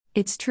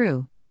It's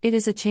true, it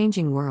is a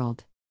changing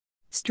world.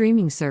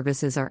 Streaming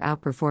services are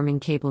outperforming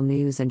cable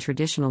news and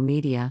traditional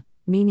media,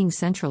 meaning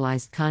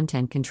centralized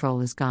content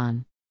control is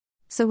gone.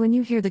 So when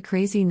you hear the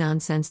crazy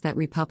nonsense that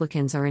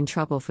Republicans are in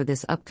trouble for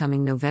this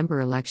upcoming November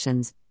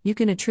elections, you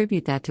can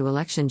attribute that to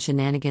election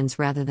shenanigans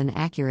rather than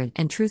accurate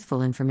and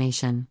truthful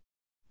information.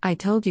 I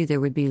told you there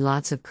would be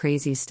lots of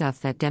crazy stuff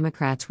that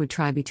Democrats would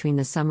try between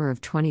the summer of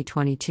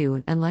 2022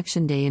 and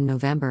Election Day in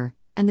November,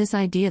 and this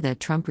idea that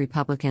Trump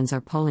Republicans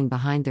are polling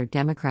behind their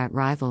Democrat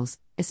rivals,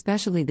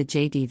 especially the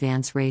J.D.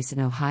 Vance race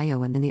in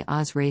Ohio and the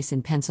Oz race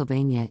in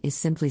Pennsylvania, is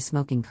simply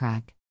smoking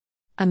crack.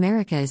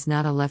 America is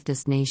not a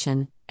leftist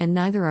nation, and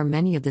neither are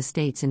many of the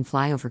states in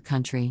flyover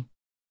country.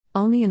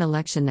 Only an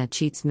election that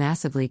cheats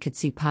massively could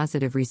see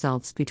positive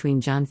results between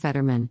John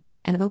Fetterman,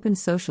 an open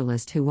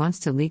socialist who wants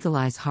to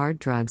legalize hard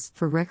drugs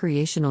for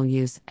recreational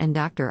use, and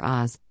Dr.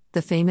 Oz,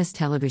 the famous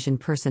television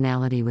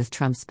personality with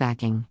Trump's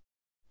backing.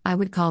 I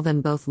would call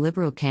them both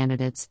liberal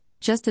candidates,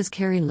 just as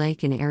Kari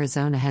Lake in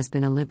Arizona has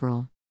been a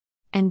liberal.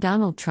 And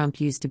Donald Trump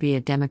used to be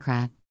a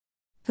Democrat.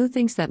 Who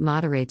thinks that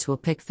moderates will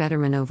pick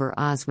Fetterman over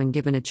Oz when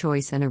given a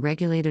choice in a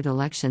regulated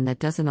election that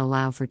doesn't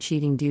allow for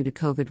cheating due to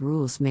COVID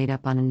rules made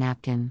up on a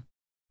napkin?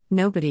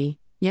 Nobody,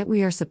 yet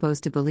we are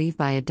supposed to believe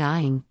by a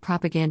dying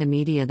propaganda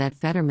media that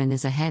Fetterman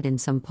is ahead in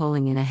some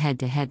polling in a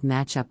head-to-head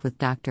matchup with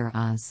Dr.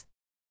 Oz.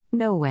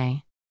 No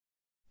way.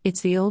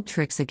 It's the old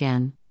tricks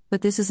again,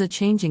 but this is a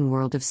changing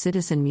world of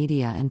citizen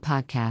media and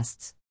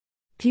podcasts.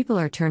 People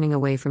are turning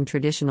away from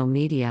traditional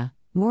media,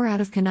 more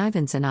out of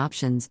connivance and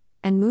options,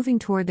 and moving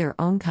toward their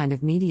own kind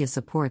of media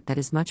support that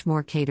is much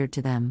more catered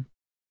to them.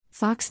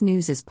 Fox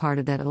News is part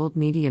of that old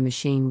media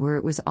machine where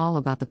it was all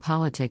about the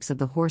politics of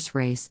the horse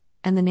race,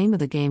 and the name of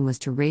the game was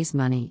to raise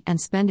money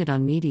and spend it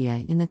on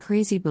media in the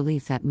crazy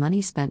belief that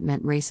money spent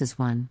meant races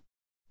won.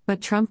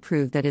 But Trump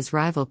proved that his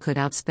rival could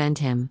outspend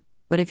him,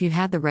 but if you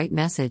had the right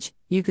message,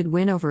 you could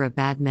win over a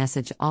bad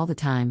message all the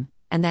time,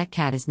 and that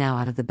cat is now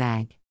out of the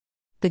bag.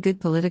 The good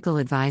political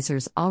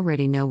advisors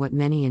already know what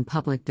many in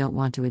public don't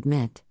want to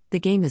admit: the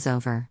game is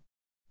over.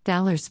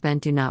 Dollars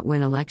spent do not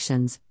win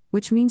elections,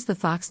 which means the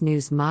Fox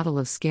News model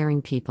of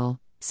scaring people,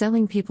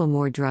 selling people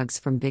more drugs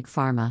from Big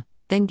Pharma,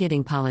 then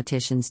getting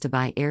politicians to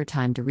buy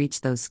airtime to reach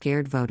those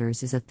scared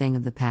voters is a thing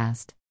of the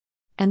past.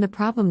 And the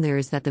problem there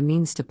is that the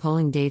means to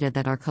polling data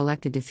that are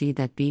collected to feed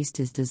that beast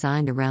is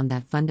designed around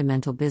that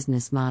fundamental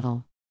business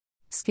model.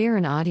 Scare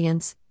an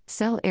audience,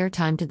 sell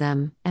airtime to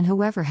them, and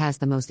whoever has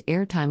the most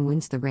airtime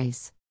wins the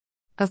race.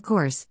 Of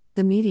course,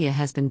 the media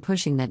has been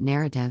pushing that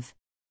narrative.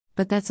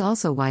 But that's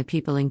also why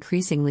people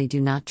increasingly do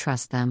not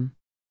trust them.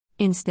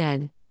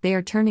 Instead, they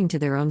are turning to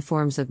their own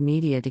forms of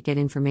media to get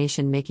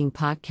information, making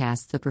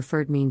podcasts the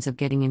preferred means of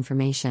getting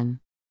information.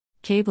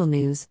 Cable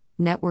news,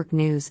 network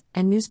news,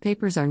 and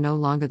newspapers are no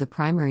longer the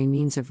primary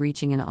means of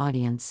reaching an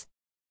audience.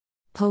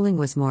 Polling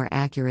was more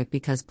accurate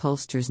because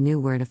pollsters knew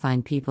where to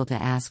find people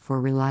to ask for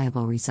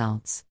reliable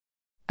results.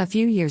 A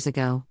few years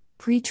ago,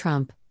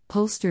 pre-Trump,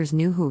 pollsters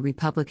knew who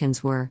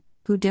Republicans were,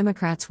 who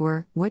Democrats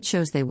were, what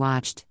shows they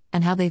watched,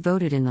 and how they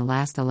voted in the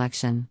last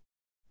election.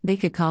 They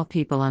could call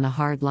people on a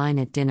hard line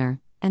at dinner,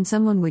 and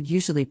someone would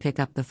usually pick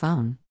up the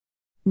phone.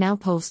 Now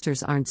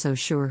pollsters aren't so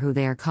sure who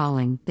they are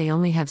calling, they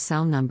only have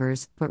cell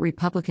numbers, but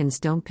Republicans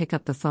don't pick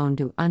up the phone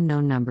to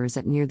unknown numbers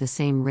at near the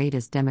same rate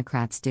as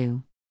Democrats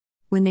do.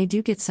 When they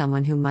do get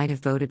someone who might have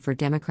voted for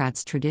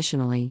Democrats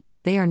traditionally,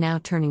 they are now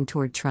turning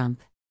toward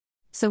Trump.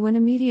 So when a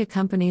media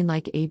company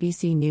like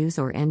ABC News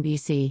or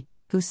NBC,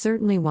 who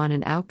certainly want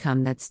an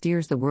outcome that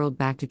steers the world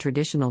back to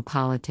traditional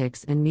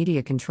politics and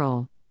media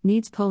control,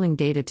 needs polling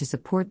data to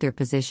support their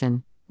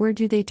position, where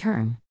do they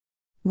turn?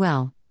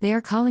 Well, they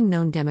are calling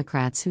known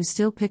Democrats who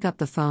still pick up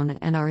the phone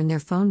and are in their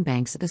phone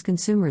banks as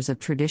consumers of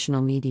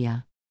traditional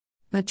media.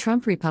 But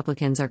Trump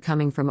Republicans are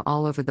coming from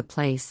all over the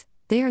place.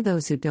 They are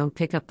those who don't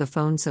pick up the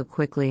phone so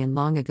quickly and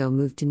long ago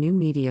moved to new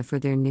media for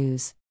their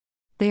news.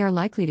 They are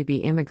likely to be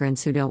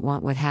immigrants who don't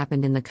want what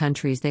happened in the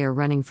countries they are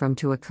running from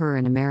to occur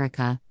in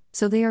America,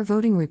 so they are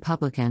voting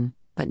Republican,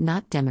 but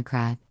not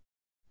Democrat.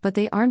 But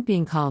they aren't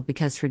being called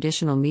because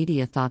traditional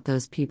media thought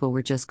those people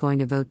were just going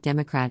to vote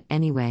Democrat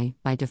anyway,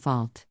 by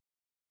default.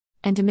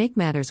 And to make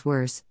matters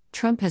worse,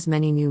 Trump has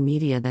many new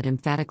media that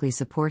emphatically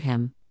support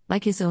him,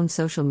 like his own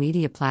social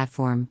media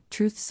platform,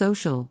 Truth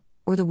Social,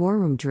 or the war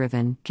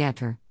room-driven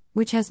Getter,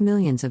 which has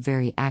millions of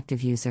very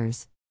active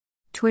users.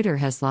 Twitter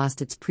has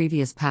lost its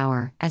previous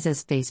power, as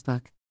has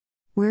Facebook.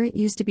 Where it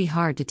used to be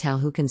hard to tell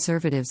who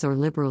conservatives or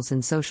liberals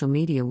in social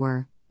media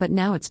were, but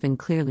now it's been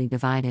clearly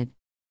divided.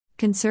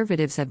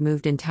 Conservatives have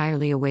moved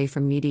entirely away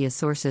from media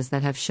sources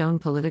that have shown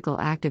political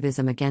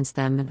activism against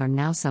them and are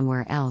now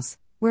somewhere else,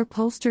 where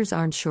pollsters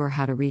aren't sure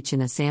how to reach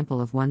in a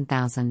sample of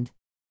 1,000.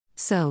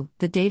 So,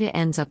 the data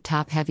ends up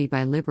top-heavy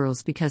by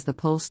liberals because the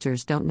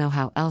pollsters don't know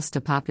how else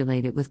to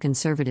populate it with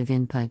conservative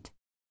input.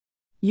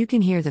 You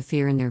can hear the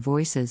fear in their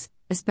voices,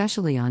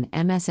 especially on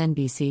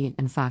MSNBC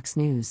and Fox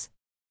News.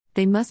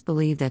 They must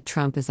believe that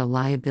Trump is a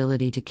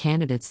liability to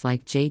candidates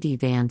like J.D.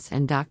 Vance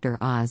and Dr.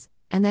 Oz,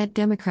 and that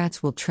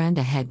Democrats will trend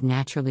ahead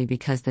naturally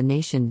because the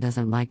nation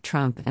doesn't like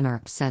Trump and are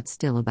upset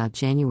still about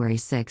January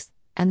 6th,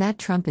 and that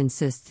Trump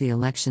insists the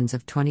elections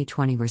of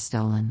 2020 were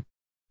stolen.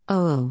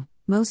 Oh,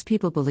 most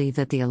people believe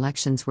that the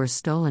elections were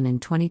stolen in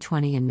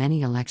 2020 and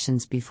many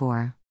elections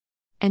before.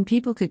 And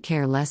people could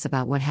care less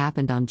about what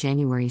happened on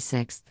January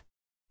 6th.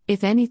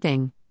 If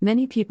anything,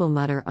 many people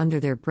mutter under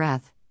their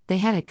breath, they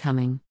had it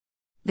coming.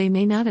 They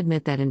may not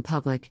admit that in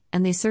public,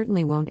 and they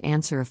certainly won't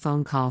answer a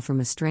phone call from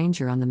a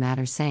stranger on the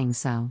matter saying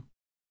so.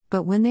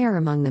 But when they are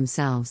among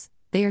themselves,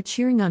 they are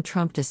cheering on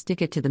Trump to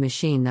stick it to the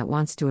machine that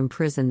wants to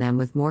imprison them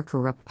with more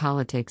corrupt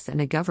politics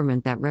and a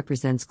government that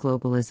represents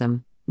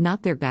globalism,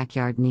 not their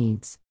backyard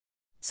needs.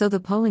 So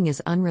the polling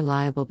is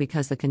unreliable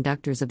because the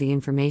conductors of the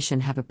information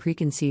have a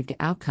preconceived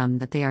outcome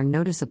that they are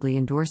noticeably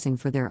endorsing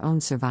for their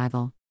own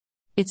survival.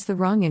 It's the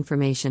wrong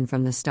information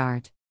from the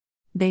start.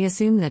 They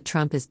assume that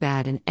Trump is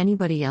bad and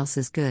anybody else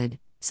is good,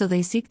 so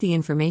they seek the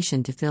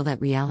information to fill that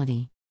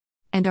reality.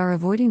 And are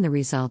avoiding the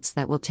results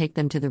that will take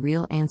them to the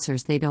real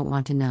answers they don't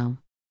want to know.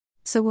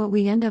 So what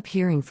we end up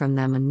hearing from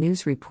them on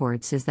news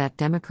reports is that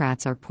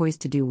Democrats are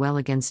poised to do well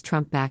against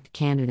Trump-backed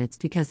candidates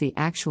because the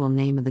actual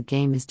name of the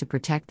game is to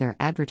protect their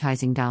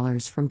advertising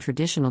dollars from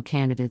traditional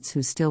candidates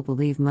who still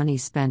believe money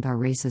spent are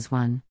races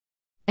won.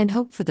 And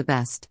hope for the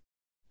best.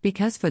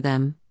 Because for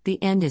them,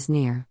 the end is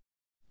near.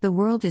 The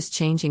world is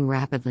changing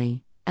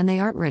rapidly, and they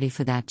aren't ready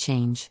for that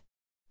change.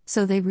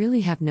 So they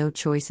really have no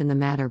choice in the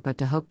matter but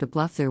to hope to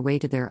bluff their way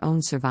to their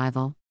own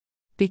survival.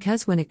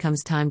 Because when it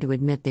comes time to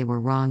admit they were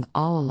wrong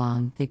all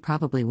along, they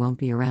probably won't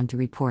be around to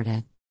report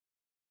it.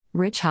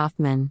 Rich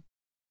Hoffman.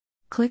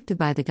 Click to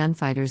buy The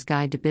Gunfighter's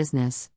Guide to Business.